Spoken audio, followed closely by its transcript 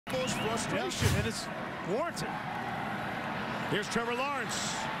frustration, and it's warranted. Here's Trevor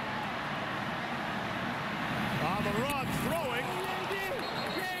Lawrence. On the run, throwing.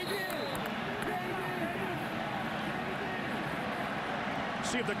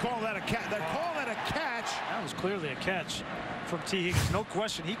 See if they call that a catch. They call that a catch. That was clearly a catch from Tee Higgins. No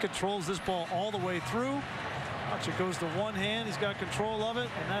question. He controls this ball all the way through. Watch, it goes to one hand. He's got control of it.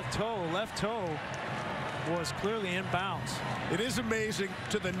 And that toe, left toe, was clearly in bounds. It is amazing.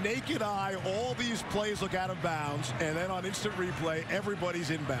 To the naked eye, all these plays look out of bounds. And then on instant replay, everybody's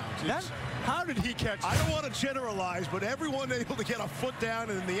in bounds. How did he catch I don't want to generalize, but everyone able to get a foot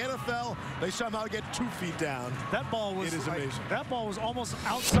down, and in the NFL, they somehow get 2 feet down. That ball was, it is amazing. That ball was almost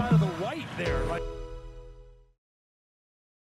outside of the white there. Like